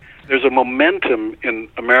There's a momentum in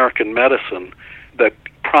American medicine that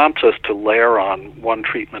prompts us to layer on one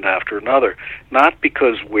treatment after another, not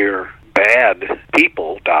because we're bad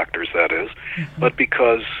people, doctors that is, but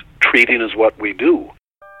because treating is what we do.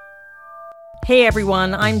 Hey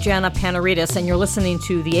everyone, I'm Jana Panaritis, and you're listening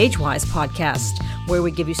to the AgeWise podcast, where we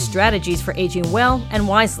give you strategies for aging well and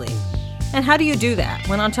wisely. And how do you do that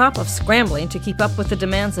when on top of scrambling to keep up with the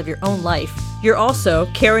demands of your own life, you're also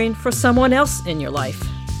caring for someone else in your life?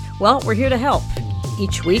 Well, we're here to help.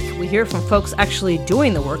 Each week, we hear from folks actually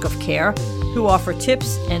doing the work of care who offer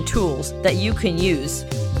tips and tools that you can use.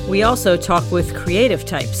 We also talk with creative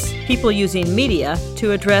types, people using media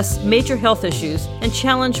to address major health issues and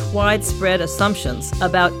challenge widespread assumptions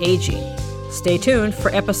about aging. Stay tuned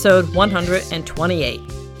for episode 128.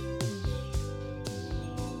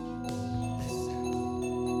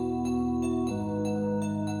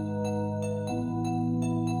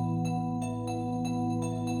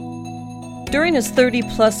 During his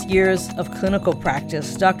 30-plus years of clinical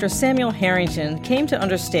practice, Dr. Samuel Harrington came to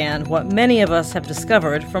understand what many of us have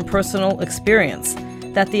discovered from personal experience,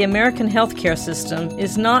 that the American healthcare system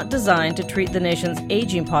is not designed to treat the nation's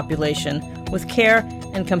aging population with care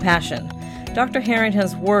and compassion. Dr.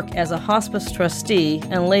 Harrington's work as a hospice trustee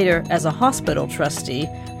and later as a hospital trustee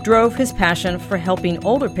drove his passion for helping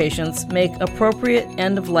older patients make appropriate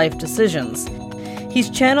end-of-life decisions. He's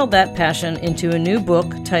channeled that passion into a new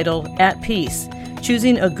book titled At Peace,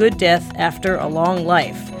 Choosing a Good Death After a Long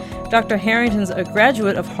Life. Dr. Harrington's a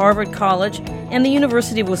graduate of Harvard College and the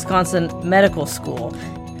University of Wisconsin Medical School.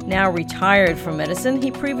 Now retired from medicine,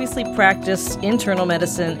 he previously practiced internal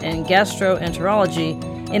medicine and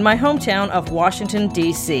gastroenterology in my hometown of Washington,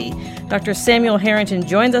 D.C. Dr. Samuel Harrington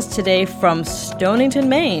joins us today from Stonington,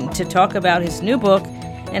 Maine, to talk about his new book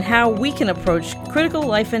and how we can approach critical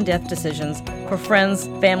life and death decisions for friends,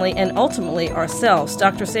 family, and ultimately ourselves.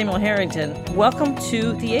 Dr. Samuel Harrington, welcome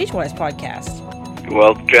to the AgeWise podcast.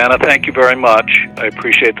 Well, Jana, thank you very much. I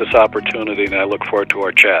appreciate this opportunity, and I look forward to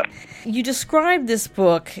our chat. You described this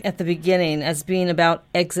book at the beginning as being about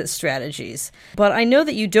exit strategies, but I know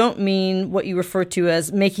that you don't mean what you refer to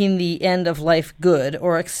as making the end of life good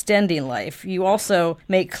or extending life. You also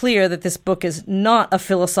make clear that this book is not a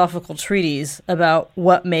philosophical treatise about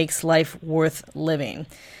what makes life worth living.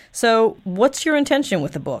 So what's your intention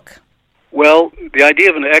with the book? Well, the idea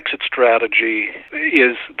of an exit strategy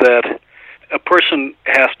is that a person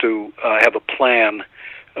has to have a plan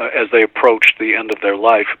as they approach the end of their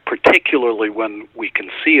life, particularly when we can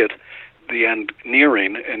see it, the end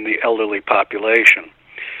nearing in the elderly population.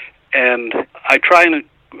 And I try and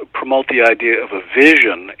promote the idea of a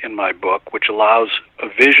vision in my book, which allows a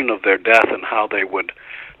vision of their death and how they would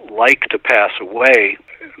like to pass away.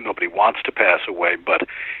 Nobody wants to pass away, but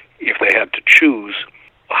if they had to choose,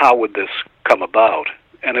 how would this come about?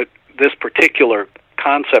 And this particular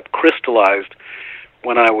concept crystallized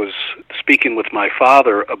when I was speaking with my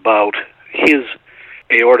father about his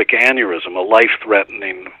aortic aneurysm, a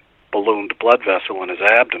life-threatening ballooned blood vessel in his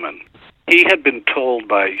abdomen. He had been told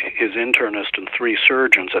by his internist and 3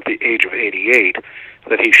 surgeons at the age of 88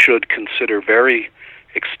 that he should consider very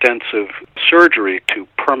extensive surgery to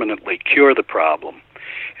permanently cure the problem.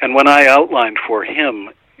 And when I outlined for him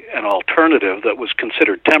an alternative that was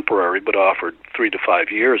considered temporary but offered 3 to 5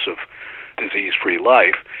 years of disease-free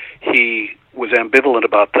life, he was ambivalent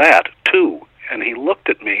about that, too. And he looked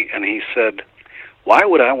at me and he said, why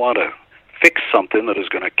would I want to fix something that is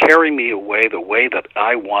going to carry me away the way that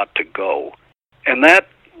I want to go? And that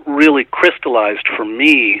really crystallized for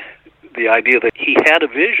me the idea that he had a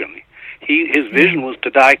vision. His vision was to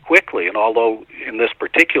die quickly, and although in this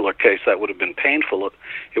particular case that would have been painful,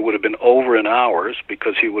 it would have been over in hours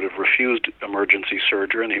because he would have refused emergency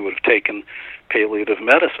surgery and he would have taken palliative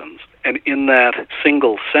medicines. And in that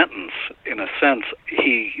single sentence, in a sense,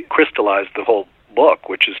 he crystallized the whole book,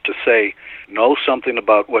 which is to say, know something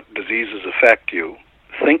about what diseases affect you,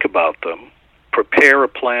 think about them, prepare a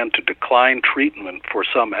plan to decline treatment for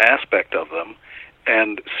some aspect of them,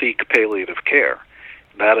 and seek palliative care.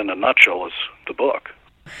 That, in a nutshell, is the book.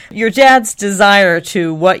 Your dad's desire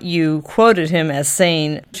to, what you quoted him as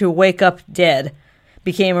saying, to wake up dead,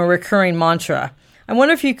 became a recurring mantra. I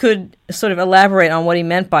wonder if you could sort of elaborate on what he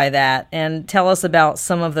meant by that and tell us about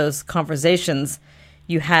some of those conversations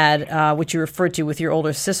you had, which you referred to with your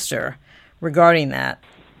older sister, regarding that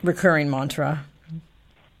recurring mantra.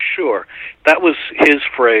 Sure. That was his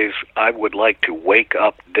phrase, I would like to wake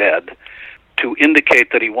up dead, to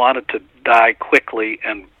indicate that he wanted to die quickly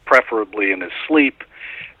and preferably in his sleep,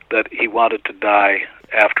 that he wanted to die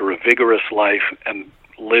after a vigorous life and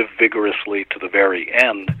live vigorously to the very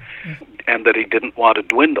end, and that he didn't want to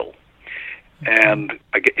dwindle. And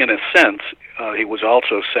in a sense, he was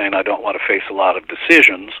also saying, I don't want to face a lot of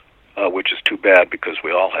decisions, which is too bad because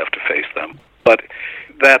we all have to face them. But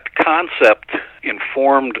that concept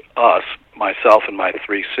informed us, myself and my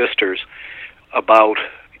three sisters, about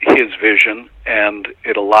his vision, and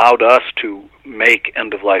it allowed us to make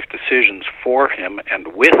end-of-life decisions for him and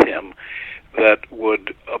with him that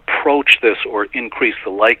would approach this or increase the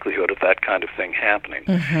likelihood of that kind of thing happening.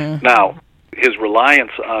 Mm-hmm. Now, his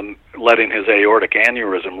reliance on letting his aortic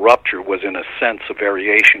aneurysm rupture was in a sense a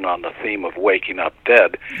variation on the theme of waking up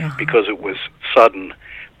dead, because it was sudden,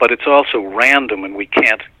 but it's also random, and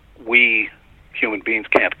we human beings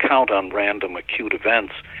can't count on random acute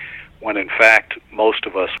events when in fact most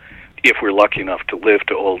of us, if we're lucky enough to live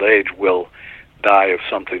to old age, will die of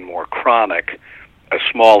something more chronic, a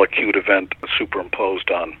small acute event superimposed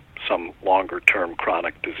on some longer-term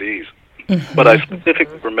chronic disease. Mm-hmm. But I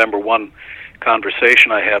specifically remember one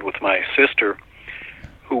conversation I had with my sister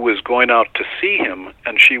who was going out to see him,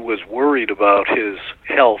 and she was worried about his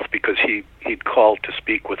health because he'd called to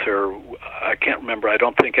speak with her. I can't remember. I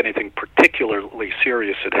don't think anything particularly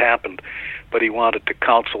serious had happened, but he wanted to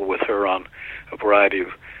counsel with her on a variety of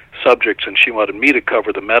subjects, and she wanted me to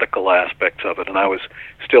cover the medical aspects of it. And I was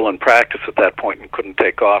still in practice at that point and couldn't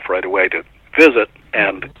take off right away to visit.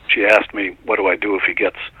 And she asked me, what do I do if he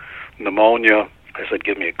gets pneumonia? I said,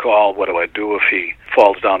 give me a call. What do I do if he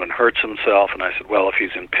falls down and hurts himself? And I said, well, if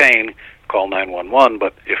he's in pain, call 911,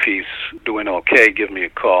 but if he's doing okay, give me a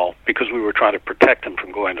call, because we were trying to protect him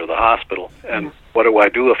from going to the hospital. And what do I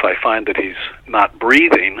do if I find that he's not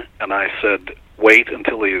breathing? And I said, wait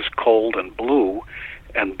until he is cold and blue,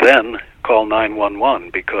 and then call 911,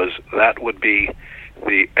 because that would be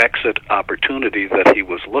the exit opportunity that he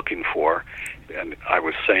was looking for. And I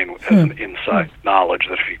was saying as an inside knowledge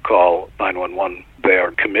that if you call 911, they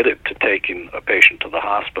are committed to taking a patient to the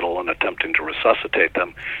hospital and attempting to resuscitate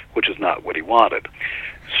them, which is not what he wanted.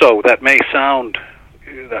 So that may sound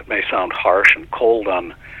harsh and cold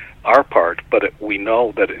on our part, but we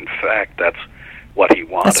know that in fact that's what he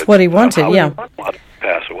wanted. That's what he wanted, yeah. He wanted to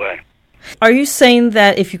pass away. Are you saying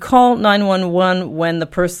that if you call 911 when the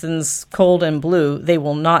person's cold and blue, they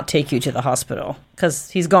will not take you to the hospital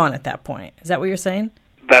because he's gone at that point? Is that what you're saying?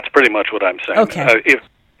 That's pretty much what I'm saying. Okay. If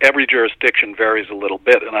every jurisdiction varies a little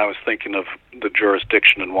bit, and I was thinking of the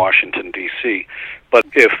jurisdiction in Washington, D.C., but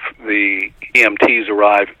if the EMTs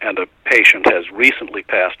arrive and a patient has recently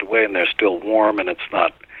passed away and they're still warm and it's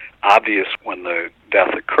not obvious when the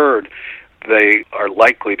death occurred, they are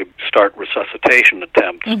likely to start resuscitation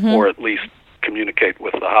attempts, or at least communicate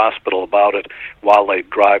with the hospital about it while they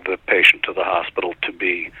drive the patient to the hospital to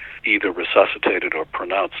be either resuscitated or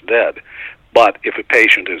pronounced dead. But if a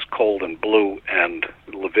patient is cold and blue and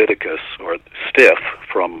Leviticus or stiff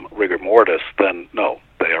from rigor mortis, then no,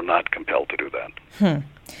 they are not compelled to do that.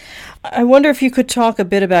 I wonder if you could talk a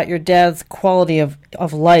bit about your dad's quality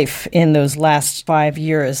of life in those last 5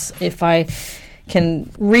 years. If I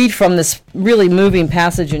can read from this really moving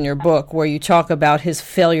passage in your book where you talk about his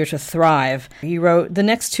failure to thrive. You wrote, the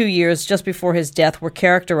next 2 years just before his death were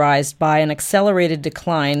characterized by an accelerated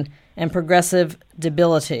decline and progressive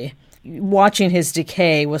debility. Watching his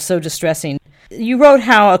decay was so distressing. You wrote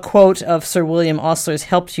how a quote of Sir William Osler's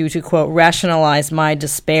helped you to, quote, rationalize my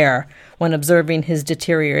despair when observing his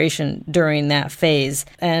deterioration during that phase.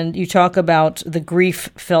 And you talk about the grief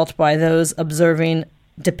felt by those observing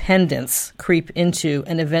dependence creep into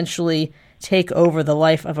and eventually take over the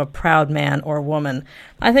life of a proud man or woman.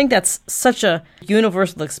 I think that's such a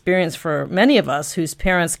universal experience for many of us whose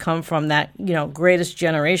parents come from that, greatest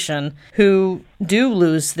generation who do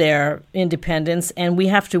lose their independence, and we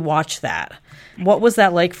have to watch that. What was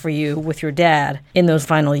that like for you with your dad in those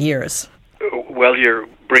final years? Well, you're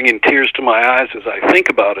bringing tears to my eyes as I think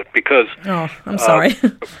about it, because... Oh, I'm sorry.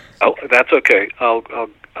 That's okay.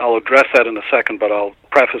 I'll address that in a second, but I'll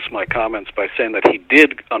preface my comments by saying that he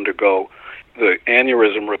did undergo the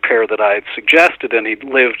aneurysm repair that I had suggested, and he'd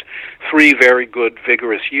lived 3 very good,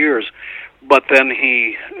 vigorous years, but then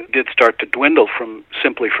he did start to dwindle from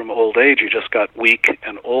old age. He just got weak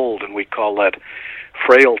and old, and we call that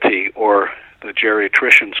frailty, or the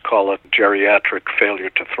geriatricians call it geriatric failure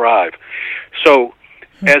to thrive. So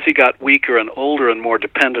as he got weaker and older and more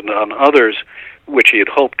dependent on others, which he had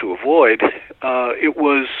hoped to avoid, it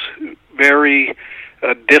was very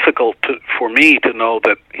difficult for me to know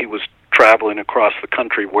that he was traveling across the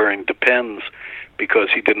country wearing Depends because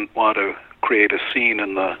he didn't want to create a scene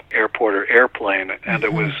in the airport or airplane, and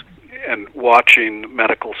and watching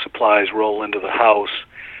medical supplies roll into the house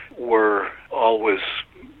were always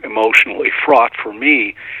emotionally fraught for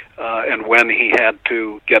me, and when he had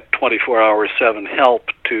to get 24/7 help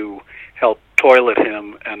to help toilet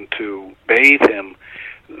him and to bathe him,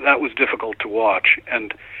 that was difficult to watch.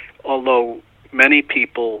 And although many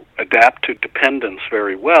people adapt to dependence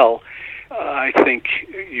very well, I think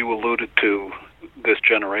you alluded to this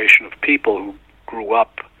generation of people who grew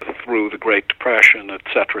up through the Great Depression, et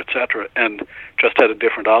cetera, and just had a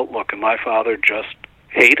different outlook. And my father just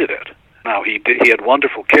hated it. Now, he had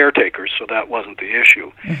wonderful caretakers, so that wasn't the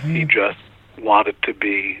issue. Mm-hmm. He just wanted to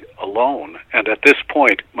be alone. And at this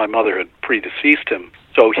point, my mother had predeceased him,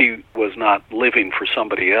 so he was not living for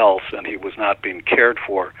somebody else, and he was not being cared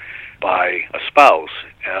for by a spouse.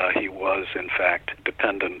 He was, in fact,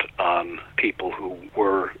 dependent on people who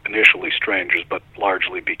were initially strangers, but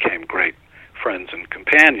largely became great friends and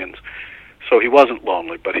companions. So he wasn't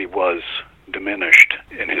lonely, but he was diminished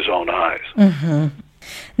in his own eyes. Mm-hmm.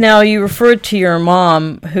 Now, you referred to your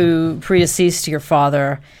mom who predeceased your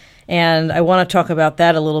father, and I want to talk about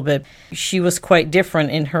that a little bit. She was quite different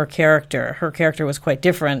in her character. Her character was quite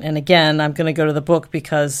different. And again, I'm going to go to the book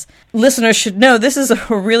because listeners should know this is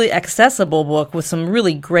a really accessible book with some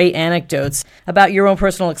really great anecdotes about your own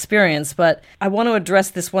personal experience. But I want to address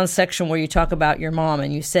this one section where you talk about your mom,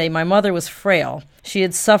 and you say, "My mother was frail. She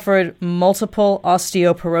had suffered multiple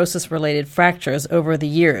osteoporosis-related fractures over the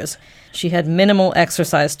years. She had minimal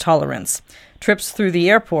exercise tolerance. Trips through the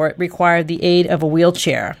airport required the aid of a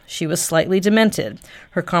wheelchair. She was slightly demented.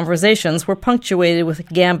 Her conversations were punctuated with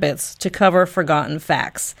gambits to cover forgotten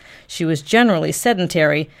facts. She was generally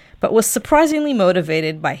sedentary, but was surprisingly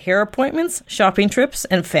motivated by hair appointments, shopping trips,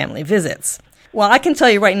 and family visits." Well, I can tell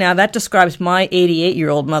you right now that describes my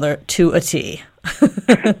 88-year-old mother to a T.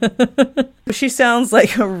 She sounds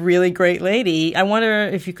like a really great lady. I wonder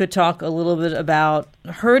if you could talk a little bit about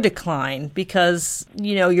her decline, because,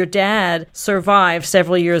 you know, your dad survived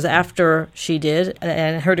several years after she did,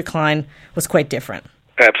 and her decline was quite different.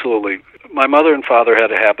 Absolutely. My mother and father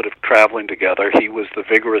had a habit of traveling together. He was the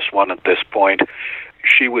vigorous one at this point.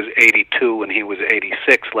 She was 82 and he was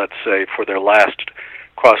 86, let's say, for their last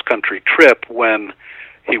cross-country trip, when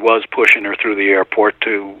he was pushing her through the airport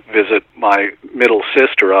to visit my middle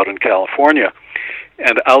sister out in California.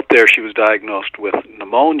 And out there she was diagnosed with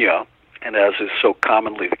pneumonia, and as is so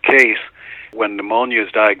commonly the case, when pneumonia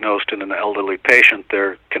is diagnosed in an elderly patient,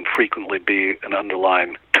 there can frequently be an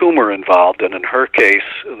underlying tumor involved, and in her case,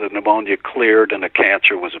 the pneumonia cleared and a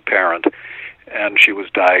cancer was apparent, and she was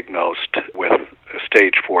diagnosed with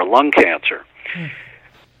stage 4 lung cancer.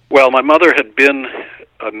 Well, my mother had been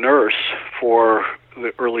a nurse for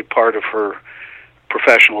the early part of her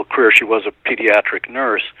professional career. She was a pediatric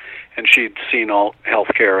nurse, and she'd seen all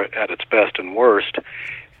healthcare at its best and worst.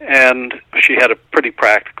 And she had a pretty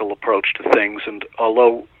practical approach to things, and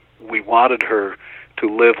although we wanted her to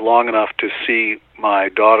live long enough to see my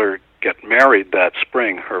daughter get married that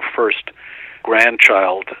spring, her first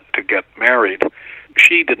grandchild to get married,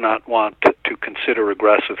 she did not want to consider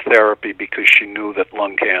aggressive therapy because she knew that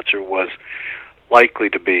lung cancer was likely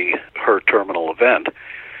to be her terminal event.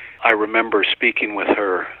 I remember speaking with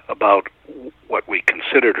her about what we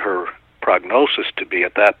considered her prognosis to be.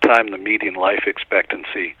 At that time, the median life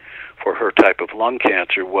expectancy for her type of lung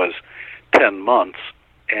cancer was 10 months,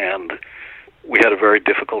 and we had a very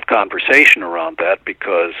difficult conversation around that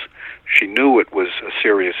because she knew it was a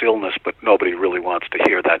serious illness, but nobody really wants to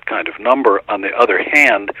hear that kind of number. On the other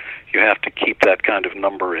hand, you have to keep that kind of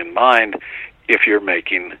number in mind if you're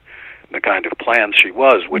making the kind of plans she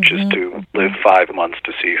was, which is to live 5 months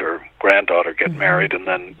to see her granddaughter get married and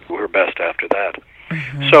then do her best after that.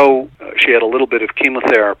 So she had a little bit of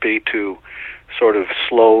chemotherapy to sort of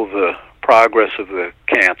slow the progress of the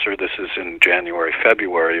cancer. This is in January,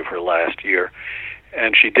 February of her last year.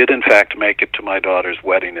 And she did, in fact, make it to my daughter's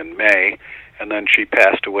wedding in May, and then she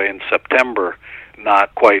passed away in September,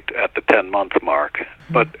 not quite at the 10-month mark.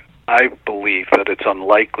 But I believe that it's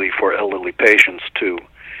unlikely for elderly patients to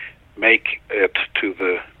make it to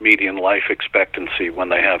the median life expectancy when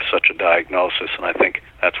they have such a diagnosis, and I think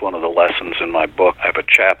that's one of the lessons in my book. I have a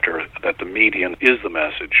chapter that the median is the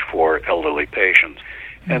message for elderly patients,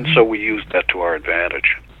 and so we used that to our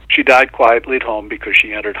advantage. She died quietly at home because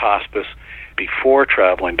she entered hospice before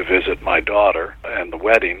traveling to visit my daughter and the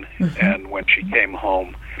wedding, and when she came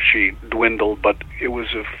home, she dwindled, but it was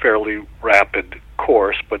a fairly rapid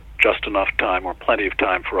course, but just enough time, or plenty of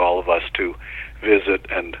time, for all of us to visit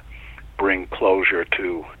and bring closure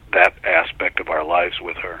to that aspect of our lives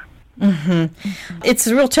with her. It's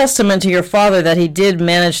a real testament to your father that he did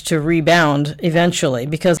manage to rebound eventually,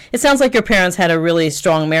 because it sounds like your parents had a really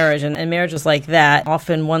strong marriage, and marriages like that,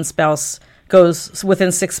 often one spouse goes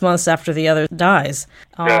within 6 months after the other dies.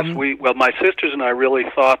 Yes, my sisters and I really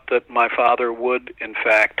thought that my father would, in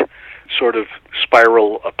fact, sort of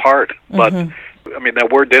spiral apart. But, I mean, there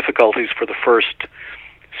were difficulties for the first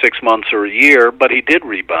 6 months or a year, but he did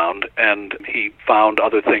rebound, and he found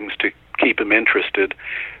other things to keep him interested.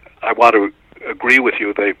 I want to agree with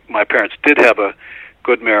you. My parents did have a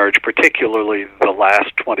good marriage, particularly the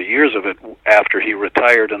last 20 years of it after he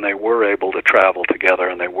retired, and they were able to travel together,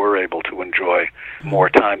 and they were able to enjoy more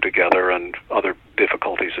time together, and other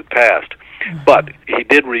difficulties had passed. But he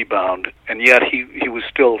did rebound, and yet he was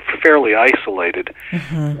still fairly isolated,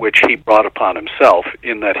 which he brought upon himself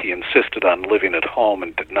in that he insisted on living at home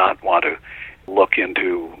and did not want to look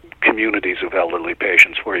into communities of elderly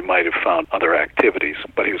patients where he might have found other activities.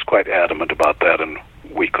 But he was quite adamant about that, and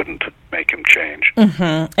we couldn't make him change.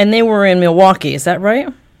 And they were in Milwaukee, is that right?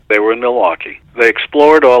 They were in Milwaukee. They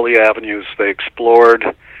explored all the avenues. They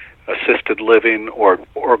explored assisted living or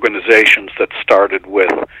organizations that started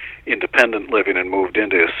with independent living and moved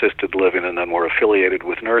into assisted living and then were affiliated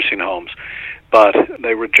with nursing homes. But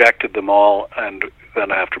they rejected them all, and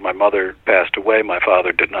then after my mother passed away, my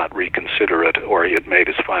father did not reconsider it, or he had made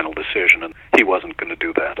his final decision, and he wasn't going to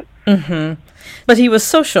do that. But he was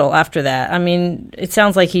social after that. I mean, it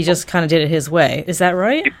sounds like he just kind of did it his way. Is that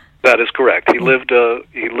right? That is correct. He lived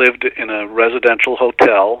in a residential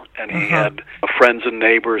hotel, and he had friends and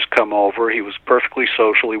neighbors come over. He was perfectly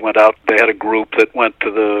social. He went out. They had a group that went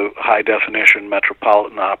to the high-definition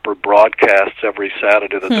Metropolitan Opera broadcasts every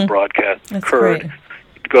Saturday that the broadcast occurred. Great.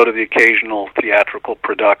 He'd go to the occasional theatrical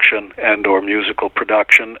production and or musical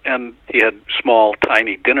production, and he had small,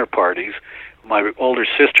 tiny dinner parties. My older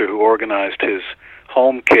sister, who organized his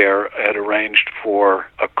home care, had arranged for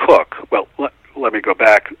a cook. Well, let me go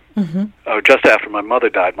back. Just after my mother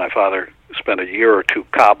died, my father spent a year or two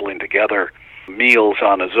cobbling together meals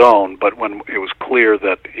on his own, but when it was clear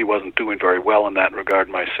that he wasn't doing very well in that regard,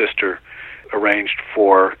 my sister arranged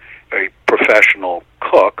for a professional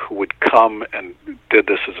cook who would come and did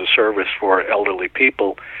this as a service for elderly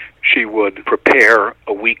people. She would prepare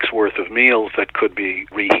a week's worth of meals that could be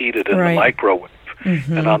reheated in the microwave.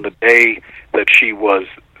 And on the day that she was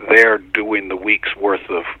there doing the week's worth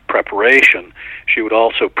of preparation, she would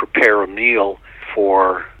also prepare a meal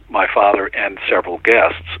for my father and several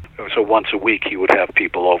guests. So once a week he would have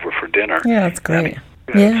people over for dinner. Yeah, that's great.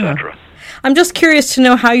 Etc. I'm just curious to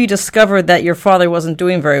know how you discovered that your father wasn't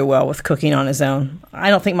doing very well with cooking on his own. I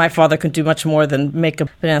don't think my father could do much more than make a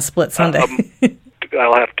banana split sundae.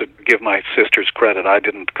 I'll have to give my sisters credit. I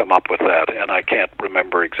didn't come up with that, and I can't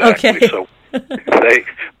remember exactly. Okay. So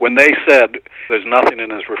when they said there's nothing in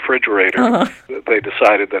his refrigerator, they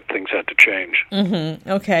decided that things had to change.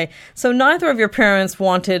 Okay. So neither of your parents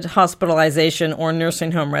wanted hospitalization or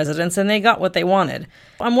nursing home residence, and they got what they wanted.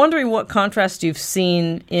 I'm wondering what contrast you've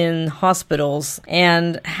seen in hospitals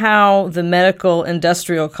and how the medical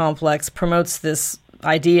industrial complex promotes this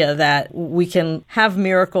idea that we can have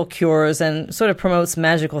miracle cures and sort of promotes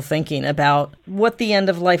magical thinking about what the end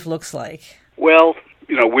of life looks like. Well,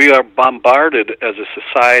 we are bombarded as a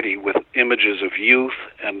society with images of youth,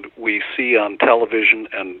 and we see on television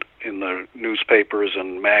and in the newspapers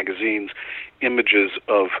and magazines images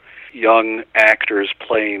of young actors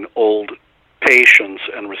playing old patients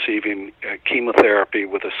and receiving chemotherapy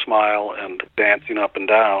with a smile and dancing up and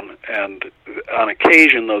down. And on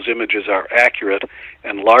occasion, those images are accurate,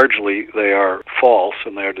 and largely they are false,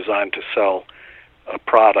 and they are designed to sell a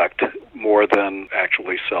product more than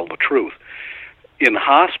actually sell the truth. In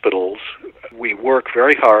hospitals, we work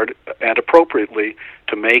very hard and appropriately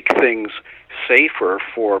to make things safer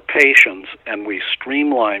for patients, and we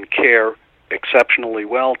streamline care exceptionally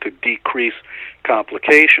well to decrease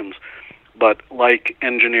complications. But like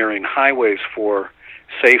engineering highways for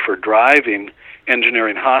safer driving,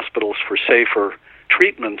 engineering hospitals for safer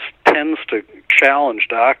treatments tends to challenge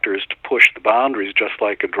doctors to push the boundaries, just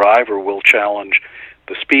like a driver will challenge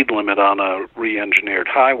the speed limit on a re-engineered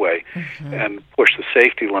highway and push the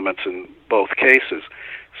safety limits in both cases.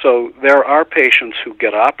 So there are patients who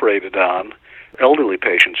get operated on, elderly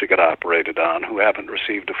patients who get operated on, who haven't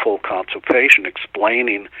received a full consultation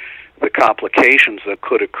explaining the complications that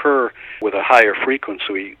could occur with a higher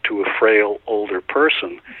frequency to a frail older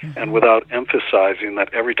person, and without emphasizing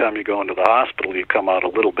that every time you go into the hospital you come out a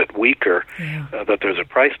little bit weaker, that there's a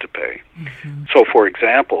price to pay. So, for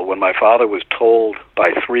example, when my father was told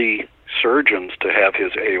by 3 surgeons to have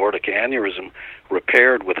his aortic aneurysm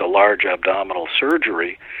repaired with a large abdominal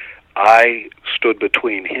surgery, I stood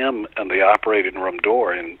between him and the operating room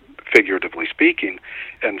door, and figuratively speaking,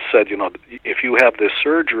 and said, if you have this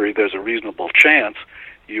surgery, there's a reasonable chance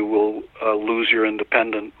you will lose your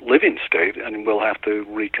independent living state, and will have to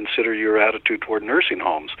reconsider your attitude toward nursing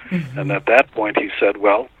homes. And at that point he said,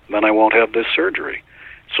 well, then I won't have this surgery.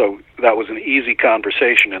 So that was an easy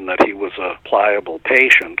conversation in that he was a pliable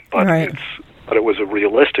patient, but right. But it was a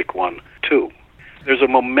realistic one, too. There's a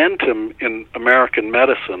momentum in American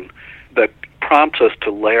medicine that prompts us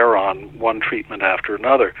to layer on one treatment after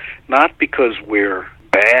another, not because we're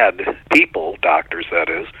bad people, doctors that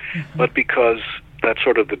is, but because that's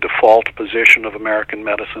sort of the default position of American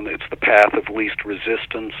medicine. It's the path of least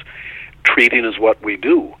resistance. Treating is what we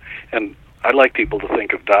do. And I like people to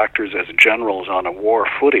think of doctors as generals on a war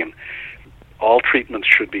footing. All treatments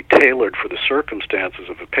should be tailored for the circumstances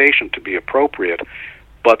of a patient to be appropriate,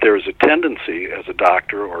 but there is a tendency as a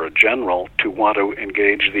doctor or a general to want to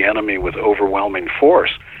engage the enemy with overwhelming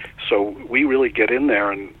force. So we really get in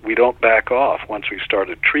there and we don't back off once we've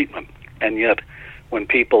started treatment. And yet, when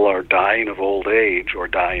people are dying of old age or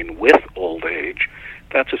dying with old age,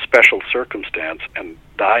 that's a special circumstance, and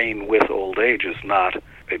dying with old age is not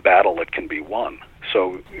a battle that can be won.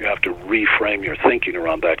 So you have to reframe your thinking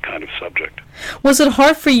around that kind of subject. Was it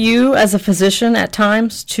hard for you as a physician at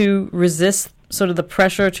times to resist sort of the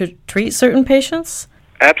pressure to treat certain patients?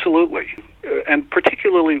 Absolutely. And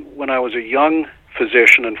particularly when I was a young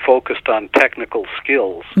physician and focused on technical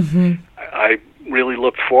skills, I really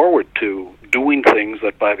looked forward to doing things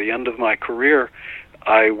that by the end of my career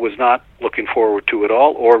I was not looking forward to at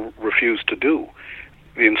all or refused to do.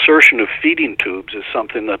 The insertion of feeding tubes is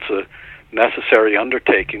something that's a necessary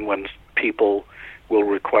undertaking when people will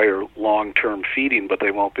require long-term feeding, but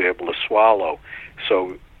they won't be able to swallow.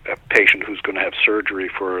 So a patient who's going to have surgery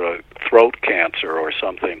for a throat cancer or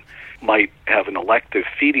something might have an elective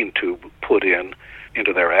feeding tube put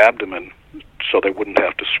into their abdomen so they wouldn't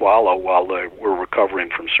have to swallow while they were recovering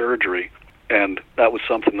from surgery. And that was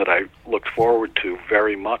something that I looked forward to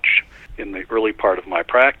very much in the early part of my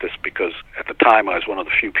practice, because at the time I was one of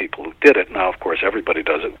the few people who did it. Now, of course, everybody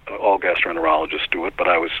does it. All gastroenterologists do it, but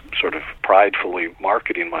I was sort of pridefully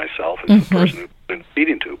marketing myself as the person who put in a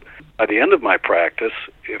feeding tube. By the end of my practice,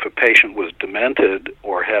 if a patient was demented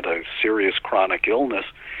or had a serious chronic illness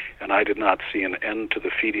and I did not see an end to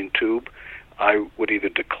the feeding tube, I would either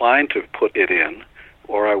decline to put it in,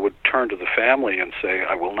 or I would turn to the family and say,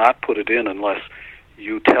 I will not put it in unless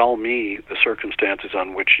you tell me the circumstances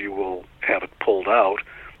on which you will have it pulled out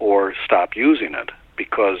or stop using it.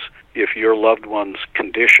 Because if your loved one's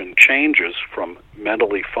condition changes from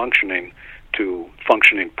mentally functioning to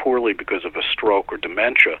functioning poorly because of a stroke or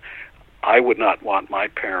dementia, I would not want my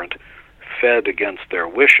parent fed against their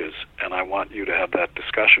wishes, and I want you to have that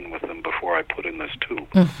discussion with them before I put in this tube.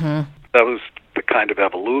 That was the kind of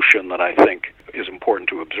evolution that I think is important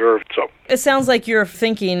to observe. So it sounds like your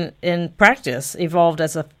thinking in practice evolved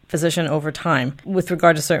as a physician over time with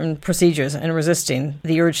regard to certain procedures and resisting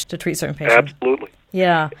the urge to treat certain patients. Absolutely.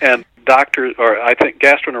 Yeah. And doctors, or I think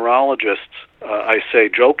gastroenterologists, I say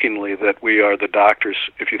jokingly that we are the doctors.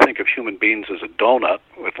 If you think of human beings as a donut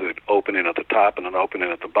with an opening at the top and an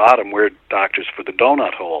opening at the bottom, we're doctors for the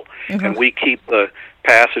donut hole. And we keep the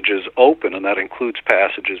passages open, and that includes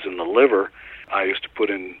passages in the liver. I used to put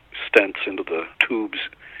in stents into the tubes,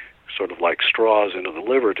 sort of like straws into the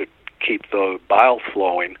liver to keep the bile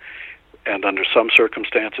flowing. And under some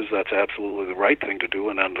circumstances, that's absolutely the right thing to do,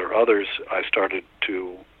 and under others, I started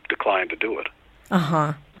to decline to do it.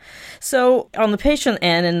 So on the patient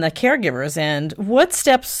end and the caregiver's end, what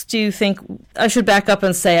steps do you think, I should back up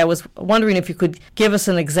and say, I was wondering if you could give us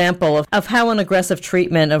an example of how an aggressive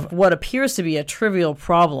treatment of what appears to be a trivial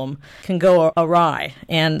problem can go awry,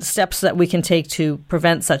 and steps that we can take to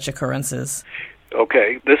prevent such occurrences.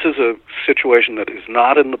 Okay, this is a situation that is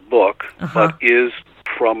not in the book, but is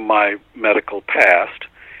from my medical past.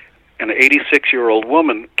 An 86-year-old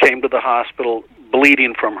woman came to the hospital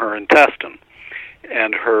bleeding from her intestine,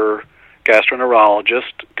 and her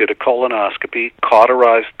gastroenterologist did a colonoscopy,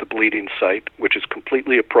 cauterized the bleeding site, which is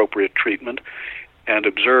completely appropriate treatment, and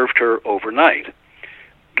observed her overnight.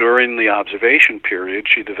 During the observation period,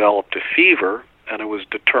 she developed a fever, and it was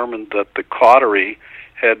determined that the cautery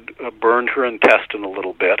had burned her intestine a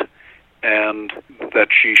little bit, and that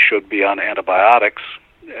she should be on antibiotics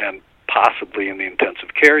and possibly in the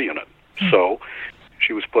intensive care unit. So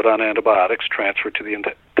she was put on antibiotics, transferred to the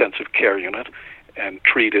intensive care unit, and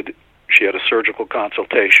treated. She had a surgical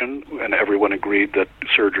consultation, and everyone agreed that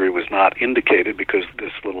surgery was not indicated because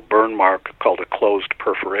this little burn mark called a closed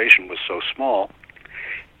perforation was so small.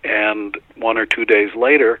 And 1 or 2 days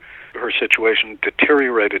later, her situation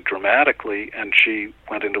deteriorated dramatically, and she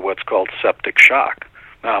went into what's called septic shock.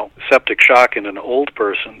 Now, septic shock in an old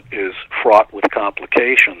person is fraught with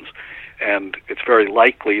complications, and it's very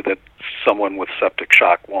likely that someone with septic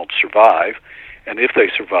shock won't survive. And if they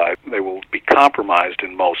survive, they will be compromised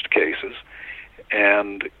in most cases.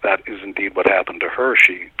 and that is indeed what happened to her.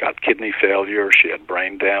 She got kidney failure, she had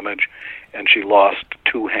brain damage, and she lost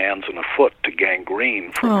 2 hands and a foot to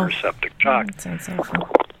gangrene from her septic shock. That sounds awful.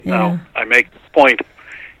 Now, I make the point,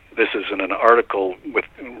 this is in an article with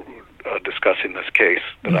discussing this case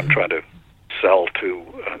that I'm trying to sell to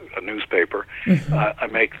a newspaper. I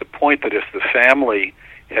make the point that if the family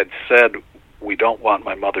had said, we don't want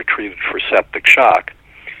my mother treated for septic shock,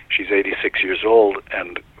 she's 86 years old,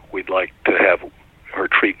 and we'd like to have her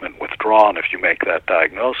treatment withdrawn if you make that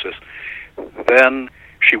diagnosis, then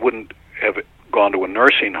she wouldn't have gone to a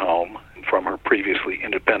nursing home from her previously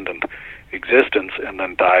independent existence and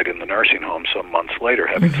then died in the nursing home some months later,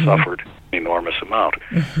 having suffered an enormous amount.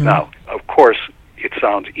 Now, of course, it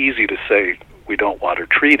sounds easy to say we don't want her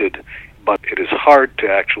treated, but it is hard to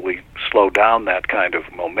actually slow down that kind of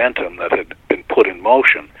momentum that had been put in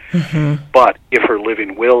motion. But if her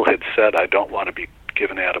living will had said, I don't want to be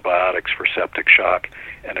given antibiotics for septic shock,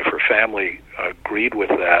 and if her family agreed with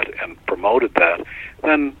that and promoted that,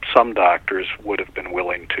 then some doctors would have been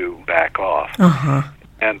willing to back off.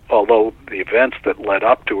 And although the events that led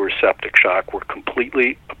up to her septic shock were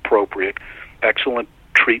completely appropriate, excellent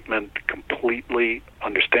treatment, completely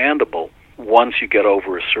understandable, once you get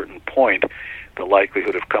over a certain point, the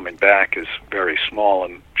likelihood of coming back is very small,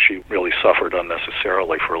 and she really suffered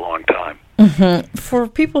unnecessarily for a long time. For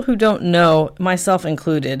people who don't know, myself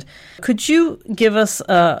included, could you give us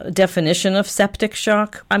a definition of septic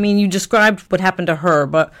shock? I mean, you described what happened to her,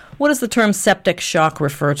 but what does the term septic shock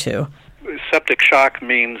refer to? Septic shock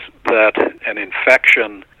means that an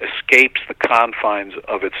infection escapes the confines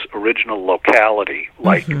of its original locality,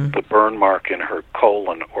 like the burn mark in her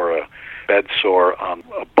colon or a bed sore on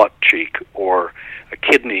a butt cheek or a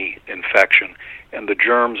kidney infection, and the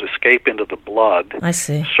germs escape into the blood,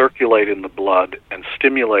 circulate in the blood, and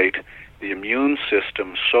stimulate the immune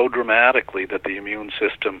system so dramatically that the immune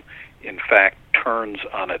system, in fact, turns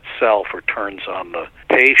on itself or turns on the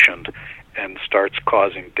patient and starts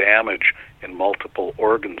causing damage in multiple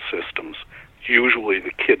organ systems, usually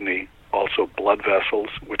the kidney, also blood vessels,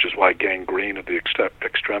 which is why gangrene of the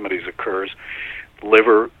extremities occurs.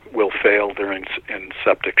 Liver will fail during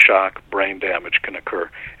septic shock, brain damage can occur,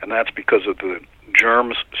 and that's because of the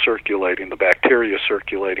germs circulating, the bacteria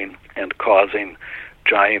circulating, and causing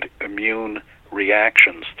giant immune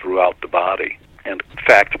reactions throughout the body, and in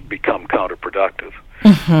fact become counterproductive.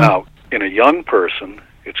 Now, in a young person,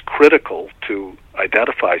 it's critical to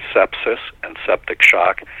identify sepsis and septic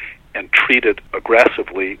shock and treat it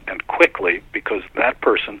aggressively and quickly, because that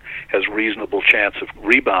person has reasonable chance of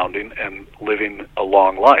rebounding and living a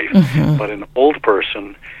long life. But an old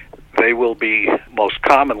person, they will be most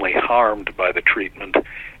commonly harmed by the treatment,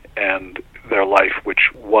 and their life,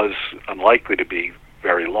 which was unlikely to be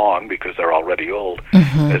very long because they're already old,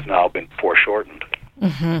 has now been foreshortened.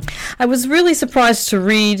 I was really surprised to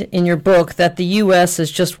read in your book that the U.S.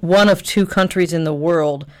 is just one of 2 countries in the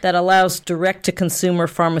world that allows direct-to-consumer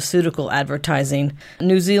pharmaceutical advertising,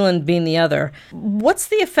 New Zealand being the other. What's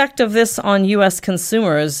the effect of this on U.S.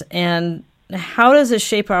 consumers, and how does it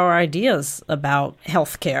shape our ideas about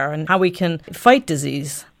healthcare and how we can fight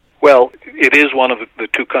disease? Well, it is one of the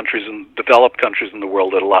 2 countries, developed countries in the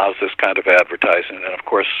world that allows this kind of advertising. And, of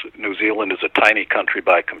course, New Zealand is a tiny country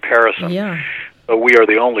by comparison. So we are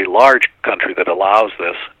the only large country that allows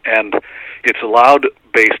this. And it's allowed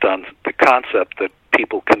based on the concept that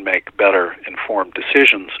people can make better informed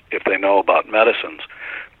decisions if they know about medicines.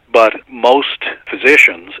 But most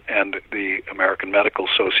physicians and the American Medical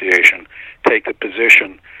Association take the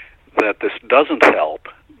position that this doesn't help,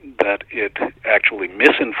 that it actually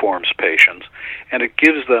misinforms patients, and it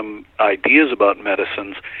gives them ideas about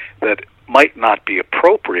medicines that might not be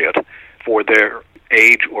appropriate for their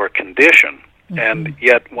age or condition. And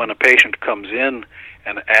yet when a patient comes in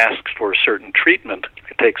and asks for a certain treatment,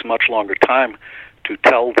 it takes much longer time to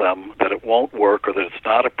tell them that it won't work or that it's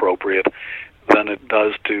not appropriate than it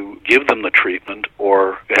does to give them the treatment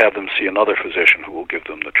or have them see another physician who will give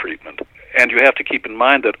them the treatment. And you have to keep in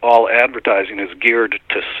mind that all advertising is geared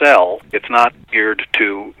to sell. It's not geared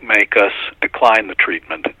to make us decline the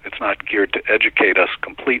treatment. It's not geared to educate us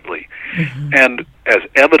completely. And as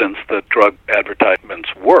evidence that drug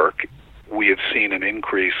advertisements work, we have seen an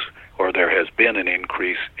increase, or there has been an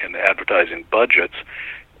increase in advertising budgets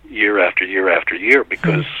year after year after year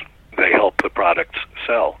because they help the products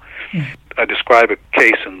sell. I describe a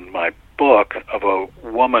case in my book of a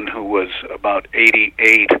woman who was about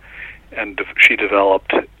 88, and she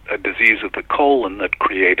developed a disease of the colon that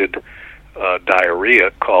created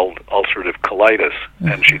diarrhea called ulcerative colitis,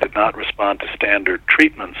 and she did not respond to standard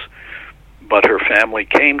treatments, but her family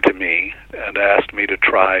came to me and asked me to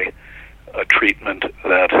try a treatment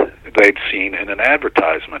that they'd seen in an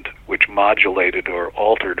advertisement, which modulated or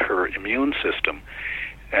altered her immune system.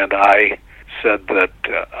 And I said that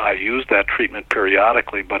I used that treatment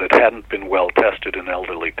periodically, but it hadn't been well tested in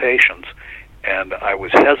elderly patients. And I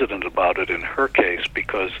was hesitant about it in her case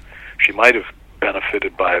because she might have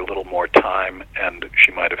benefited by a little more time and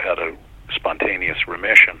she might have had a spontaneous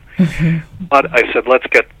remission. Mm-hmm. But I said, let's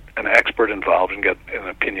get an expert involved and get an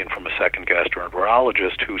opinion from a second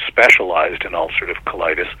gastroenterologist who specialized in ulcerative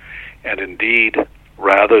colitis. And indeed,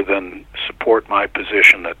 rather than support my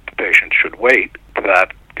position that the patient should wait,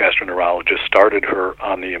 that gastroenterologist started her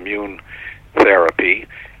on the immune therapy,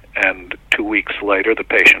 and 2 weeks later the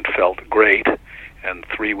patient felt great, and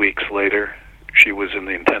 3 weeks later she was in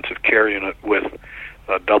the intensive care unit with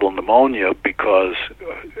double pneumonia because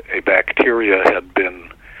a bacteria had been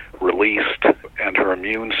released and her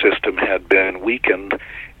immune system had been weakened,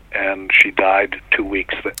 and she died 2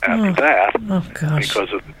 weeks after that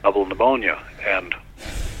because of double pneumonia. And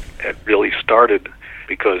it really started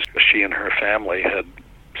because she and her family had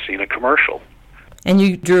seen a commercial. And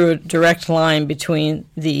you drew a direct line between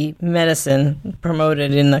the medicine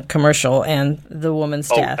promoted in the commercial and the woman's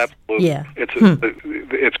death. Absolutely. Yeah.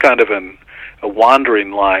 It's kind of a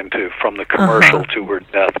wandering line from the commercial to her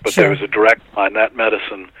death, but Sure. There was a direct line. That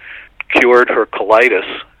medicine cured her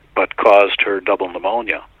colitis, but caused her double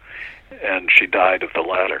pneumonia, and she died of the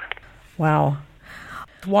latter. Wow.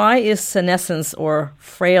 Why is senescence or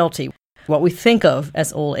frailty, what we think of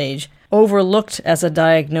as old age, overlooked as a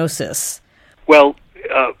diagnosis? Well,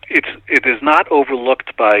 it is not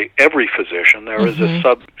overlooked by every physician. There is a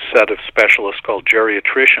subset of specialists called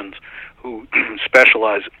geriatricians who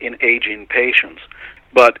specialize in aging patients.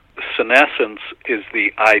 But senescence is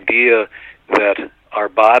the idea that our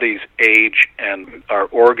bodies age and our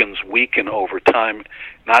organs weaken over time,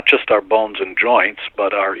 not just our bones and joints,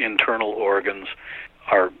 but our internal organs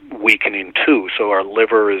are weakening too. So our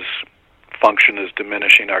liver's function is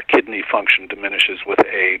diminishing, our kidney function diminishes with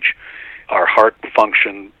age, our heart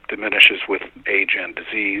function diminishes with age and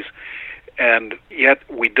disease, and yet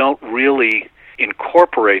we don't really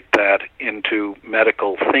incorporate that into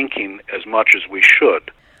medical thinking as much as we should.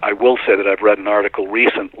 I will say that I've read an article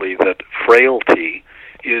recently that frailty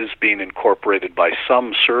is being incorporated by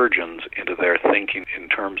some surgeons into their thinking in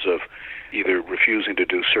terms of either refusing to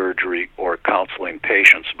do surgery or counseling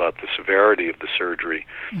patients about the severity of the surgery.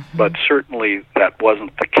 But certainly that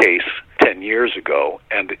wasn't the case 10 years ago.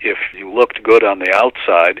 And if you looked good on the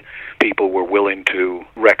outside, people were willing to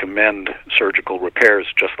recommend surgical repairs,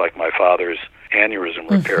 just like my father's aneurysm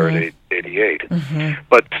repair at age 88.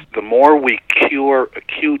 But the more we cure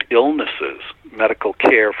acute illnesses, medical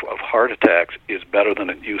care of heart attacks is better than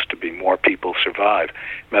it used to be. More people survive.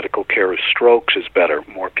 Medical care of strokes is better.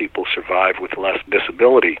 More people survive with less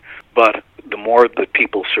disability. But the more that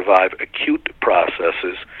people survive acute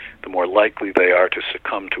processes, the more likely they are to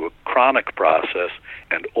succumb to a chronic process,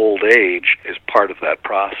 and old age is part of that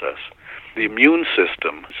process. The immune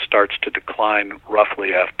system starts to decline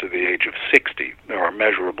roughly after the age of 60. There are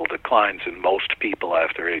measurable declines in most people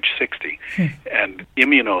after age 60. And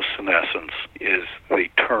immunosenescence is the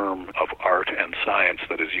term of art and science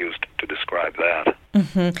that is used to describe that.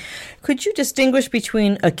 Could you distinguish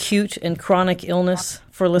between acute and chronic illness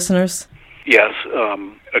for listeners? Yes.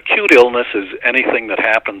 Acute illness is anything that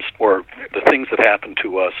happens, or the things that happen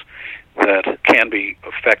to us that can be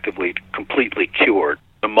effectively completely cured.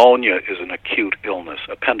 Pneumonia is an acute illness.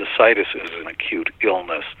 Appendicitis is an acute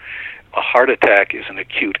illness. A heart attack is an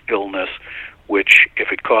acute illness, which,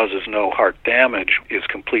 if it causes no heart damage, is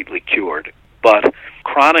completely cured. But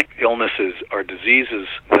chronic illnesses are diseases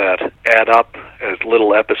that add up as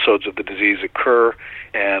little episodes of the disease occur,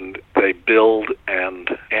 and they build and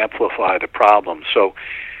amplify the problem. So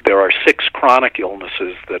there are 6 chronic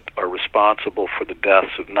illnesses that are responsible for the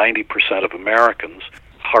deaths of 90% of Americans.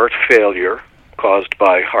 Heart failure, caused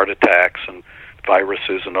by heart attacks and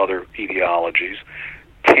viruses and other etiologies.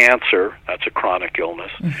 Cancer, that's a chronic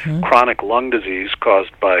illness. Chronic lung disease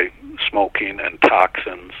caused by smoking and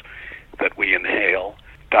toxins that we inhale.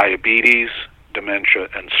 Diabetes, dementia,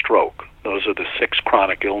 and stroke. Those are the 6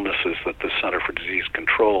 chronic illnesses that the Center for Disease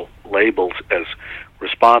Control labels as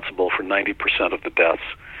responsible for 90% of the deaths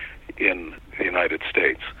in the United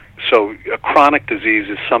States. So a chronic disease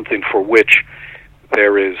is something for which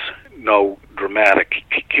there is no dramatic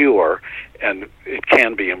cure, and it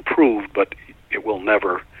can be improved, but it will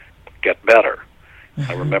never get better.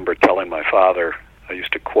 I remember telling my father, I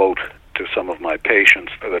used to quote to some of my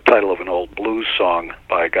patients the title of an old blues song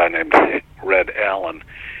by a guy named Red Allen,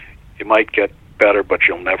 "You might get better, but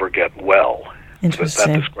you'll never get well."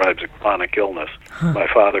 Interesting. That describes a chronic illness. My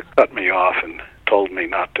father cut me off and told me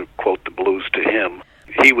not to quote the blues to him.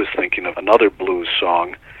 He was thinking of another blues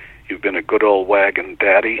song, "You've been a good old wagon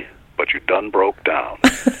daddy, but you done broke down."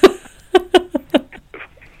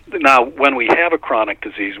 Now, when we have a chronic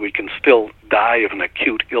disease, we can still die of an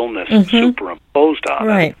acute illness superimposed on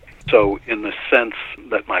it. So in the sense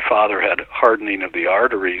that my father had hardening of the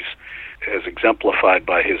arteries, as exemplified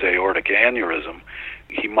by his aortic aneurysm,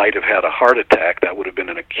 he might have had a heart attack. That would have been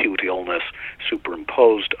an acute illness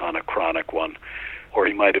superimposed on a chronic one. Or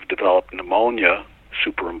he might have developed pneumonia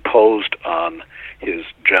superimposed on his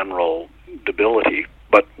general debility.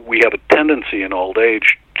 But we have a tendency in old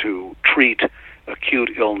age to treat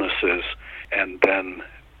acute illnesses and then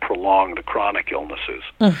prolong the chronic illnesses.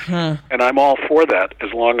 And I'm all for that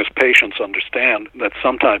as long as patients understand that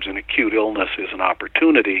sometimes an acute illness is an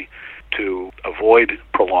opportunity to avoid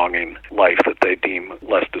prolonging life that they deem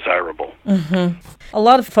less desirable. A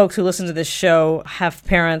lot of folks who listen to this show have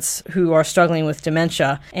parents who are struggling with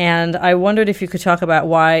dementia, and I wondered if you could talk about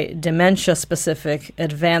why dementia-specific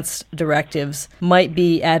advanced directives might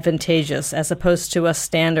be advantageous as opposed to a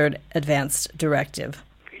standard advanced directive.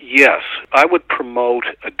 Yes, I would promote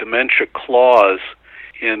a dementia clause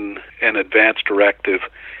in an advanced directive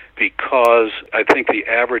because I think the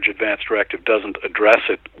average advanced directive doesn't address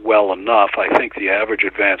it well enough. I think the average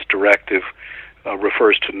advanced directive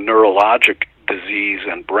refers to neurologic disease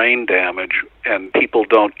and brain damage, and people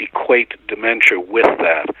don't equate dementia with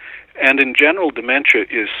that. And in general, dementia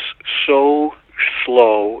is so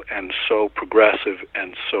slow and so progressive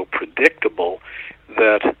and so predictable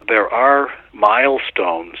that there are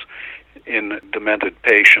milestones in demented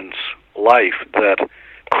patients' life that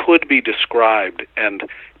could be described, and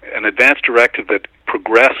an advanced directive that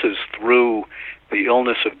progresses through the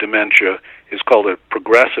illness of dementia is called a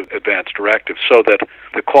progressive advanced directive, so that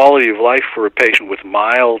the quality of life for a patient with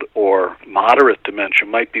mild or moderate dementia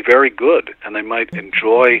might be very good, and they might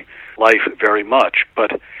enjoy life very much.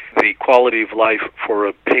 But the quality of life for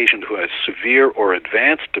a patient who has severe or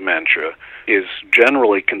advanced dementia is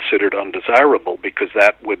generally considered undesirable because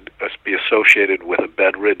that would be associated with a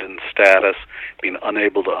bedridden status, being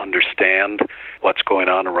unable to understand what's going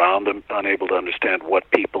on around them, unable to understand what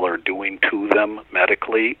people are doing to them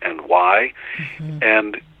medically and why.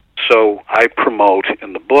 And so I promote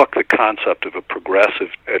in the book the concept of a progressive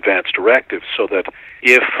advanced directive so that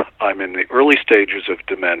if I'm in the early stages of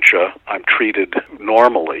dementia, I'm treated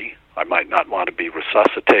normally. I might not want to be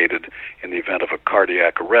resuscitated in the event of a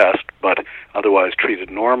cardiac arrest, but otherwise treated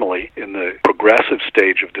normally. In the progressive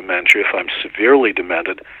stage of dementia, if I'm severely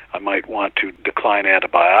demented, I might want to decline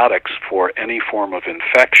antibiotics for any form of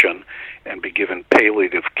infection and be given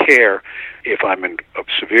palliative care if I'm in a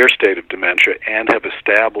severe state of dementia and have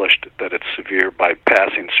established that it's severe by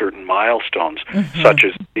passing certain milestones, such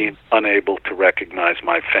as being unable to recognize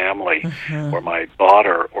my family or my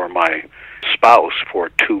daughter or my spouse for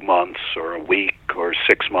 2 months or a week or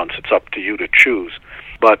 6 months. It's up to you to choose.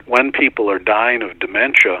 But when people are dying of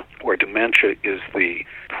dementia, where dementia is the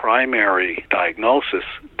primary diagnosis,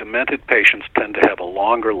 demented patients tend to have a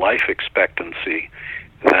longer life expectancy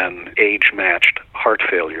than age-matched heart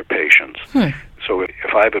failure patients. So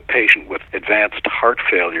if I have a patient with advanced heart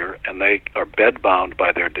failure and they are bedbound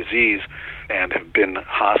by their disease and have been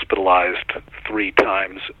hospitalized 3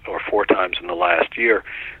 times or 4 times in the last year,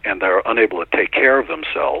 and they're unable to take care of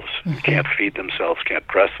themselves, can't feed themselves, can't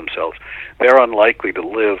dress themselves, they're unlikely to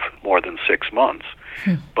live more than 6 months.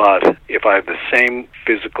 But if I have the same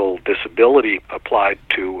physical disability applied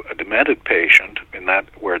to a demented patient, in that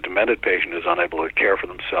where a demented patient is unable to care for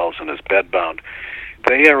themselves and is bedbound,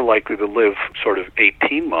 they are likely to live sort of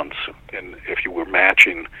 18 months if you were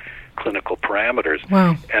matching clinical parameters.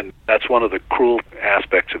 Wow. And that's one of the cruel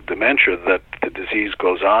aspects of dementia, that the disease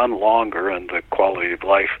goes on longer and the quality of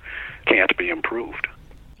life can't be improved.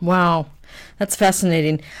 Wow. That's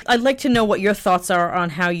fascinating. I'd like to know what your thoughts are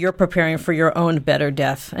on how you're preparing for your own better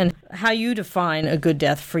death and how you define a good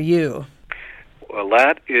death for you. Well,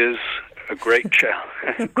 that is a great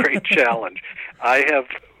great challenge. I have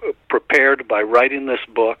prepared by writing this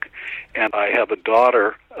book, and I have a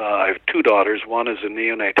daughter. I have 2 daughters. One is a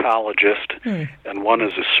neonatologist, and one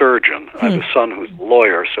is a surgeon. I have a son who's a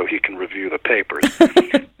lawyer, so he can review the papers.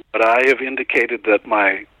 But I have indicated that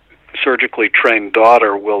my surgically trained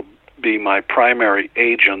daughter will be my primary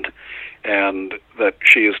agent, and that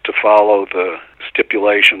she is to follow the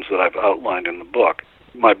stipulations that I've outlined in the book.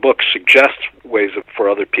 My book suggests ways for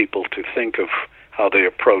other people to think of how they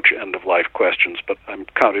approach end-of-life questions, but I'm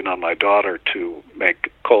counting on my daughter to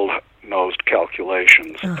make cold-nosed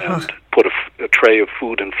calculations and put a tray of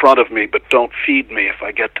food in front of me, but don't feed me if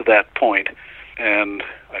I get to that point, and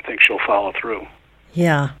I think she'll follow through.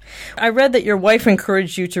 Yeah. I read that your wife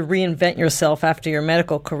encouraged you to reinvent yourself after your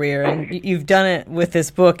medical career, and you've done it with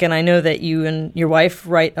this book, and I know that you and your wife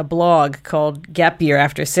write a blog called Gap Year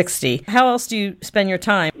After 60. How else do you spend your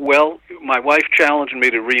time? Well, my wife challenged me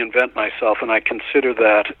to reinvent myself, and I consider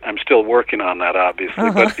that I'm still working on that,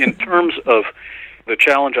 obviously. But in terms of the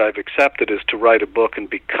challenge I've accepted is to write a book and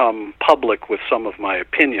become public with some of my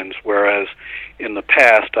opinions, whereas in the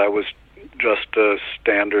past I was just a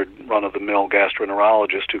standard run-of-the-mill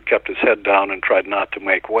gastroenterologist who kept his head down and tried not to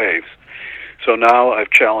make waves. So now I've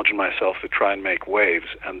challenged myself to try and make waves,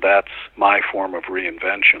 and that's my form of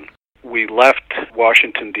reinvention. We left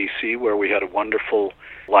Washington, D.C., where we had a wonderful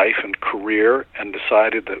life and career, and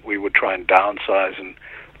decided that we would try and downsize and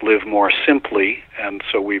live more simply, and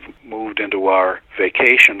so we've moved into our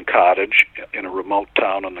vacation cottage in a remote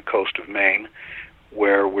town on the coast of Maine,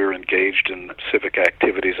 where we're engaged in civic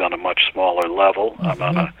activities on a much smaller level. I'm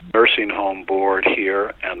on a nursing home board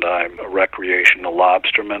here, and I'm a recreational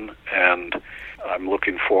lobsterman, and I'm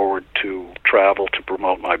looking forward to travel to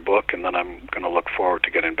promote my book, and then I'm going to look forward to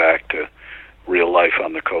getting back to real life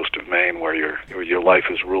on the coast of Maine, where your life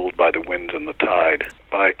is ruled by the wind and the tide,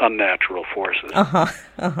 by unnatural forces.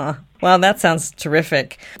 Well, that sounds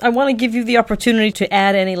terrific. I want to give you the opportunity to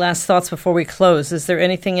add any last thoughts before we close. Is there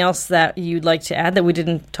anything else that you'd like to add that we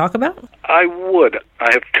didn't talk about? I would. I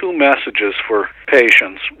have two messages for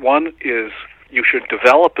patients. One is you should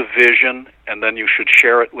develop a vision, and then you should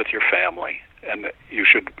share it with your family. And you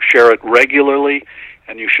should share it regularly,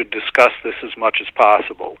 and you should discuss this as much as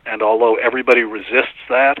possible. And although everybody resists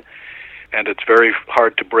that, and it's very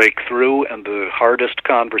hard to break through, and the hardest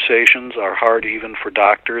conversations are hard even for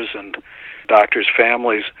doctors and doctors'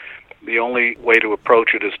 families, the only way to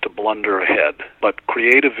approach it is to blunder ahead. But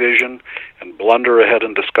create a vision and blunder ahead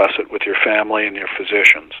and discuss it with your family and your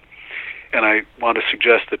physicians. And I want to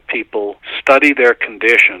suggest that people study their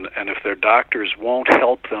condition, and if their doctors won't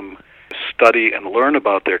help them study and learn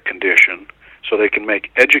about their condition so they can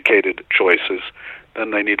make educated choices,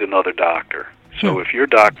 then they need another doctor. So if your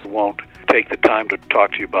doctor won't take the time to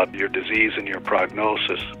talk to you about your disease and your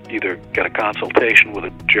prognosis, either get a consultation with a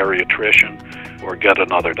geriatrician or get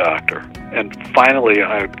another doctor. And finally,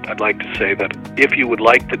 I'd like to say that if you would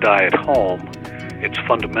like to die at home, it's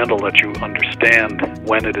fundamental that you understand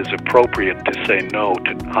when it is appropriate to say no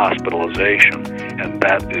to hospitalization, and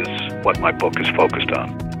that is what my book is focused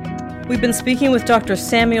on. We've been speaking with Dr.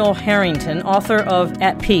 Samuel Harrington, author of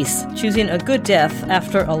At Peace, Choosing a Good Death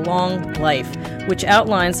After a Long Life, which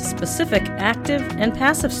outlines specific active and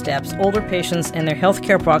passive steps older patients and their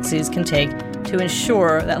healthcare proxies can take to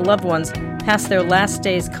ensure that loved ones pass their last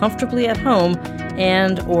days comfortably at home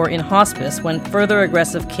and or in hospice when further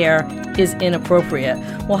aggressive care is inappropriate.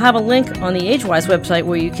 We'll have a link on the AgeWise website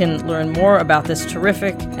where you can learn more about this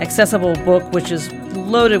terrific, accessible book, which is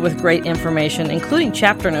loaded with great information, including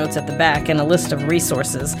chapter notes at the back and a list of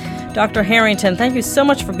resources. Dr. Harrington, thank you so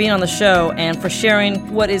much for being on the show and for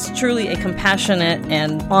sharing what is truly a compassionate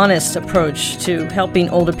and honest approach to helping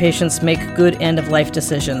older patients make good end-of-life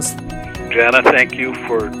decisions. Jana, thank you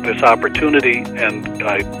for this opportunity, and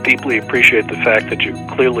I deeply appreciate the fact that you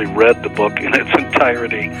clearly read the book in its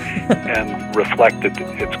entirety and reflected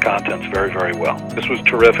its contents very, very well. This was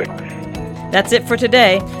terrific. That's it for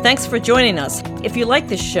today. Thanks for joining us. If you like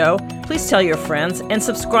this show, please tell your friends and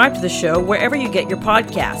subscribe to the show wherever you get your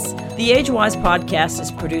podcasts. The AgeWise podcast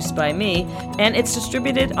is produced by me, and it's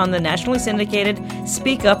distributed on the nationally syndicated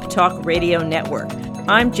Speak Up Talk Radio Network.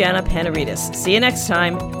 I'm Jana Panaritis. See you next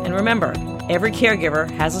time, and remember, every caregiver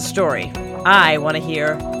has a story. I want to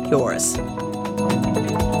hear yours.